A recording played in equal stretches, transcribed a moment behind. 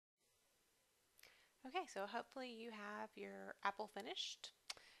Okay, so hopefully you have your apple finished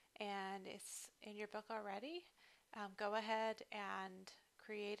and it's in your book already. Go ahead and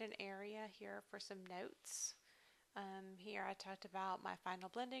create an area here for some notes. Here I talked about my final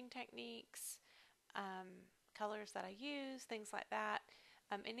blending techniques, um, colors that I use, things like that.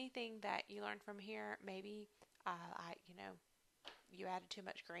 Anything that you learned from here, maybe you added too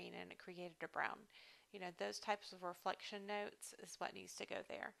much green and it created a brown. Those types of reflection notes is what needs to go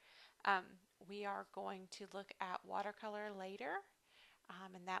there. Um, we are going to look at watercolor later,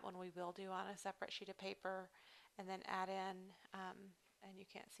 and that one we will do on a separate sheet of paper and then add in, and you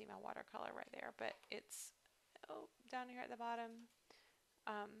can't see my watercolor right there, but it's down here at the bottom.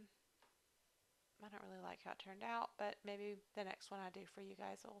 Um, I don't really like how it turned out, but maybe the next one I do for you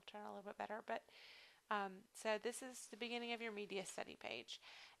guys will turn a little bit better. But so this is the beginning of your media study page,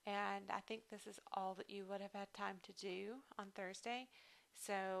 and I think this is all that you would have had time to do on Thursday.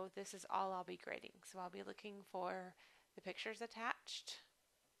 So this is all I'll be grading. So I'll be looking for the pictures attached,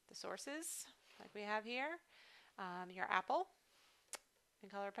 the sources like we have here, your apple and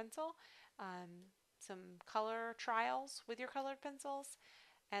colored pencil, some color trials with your colored pencils,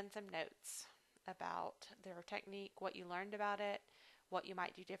 and some notes about their technique, what you learned about it, what you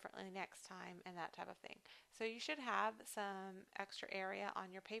might do differently next time, and that type of thing. So you should have some extra area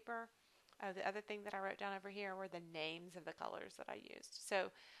on your paper. The other thing that I wrote down over here were the names of the colors that I used.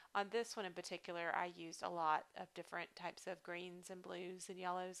 So on this one in particular, I used a lot of different types of greens and blues and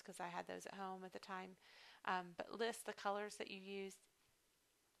yellows because I had those at home at the time. But list the colors that you used.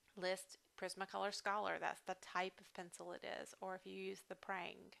 List Prismacolor Scholar, that's the type of pencil it is, or if you use the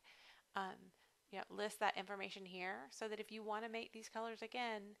Prang. Um, list that information here so that if you want to make these colors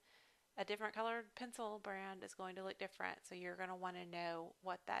again, a different colored pencil brand is going to look different. So you're going to want to know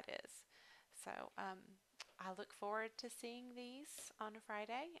what that is. So I look forward to seeing these on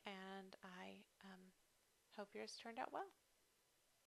Friday, and I hope yours turned out well.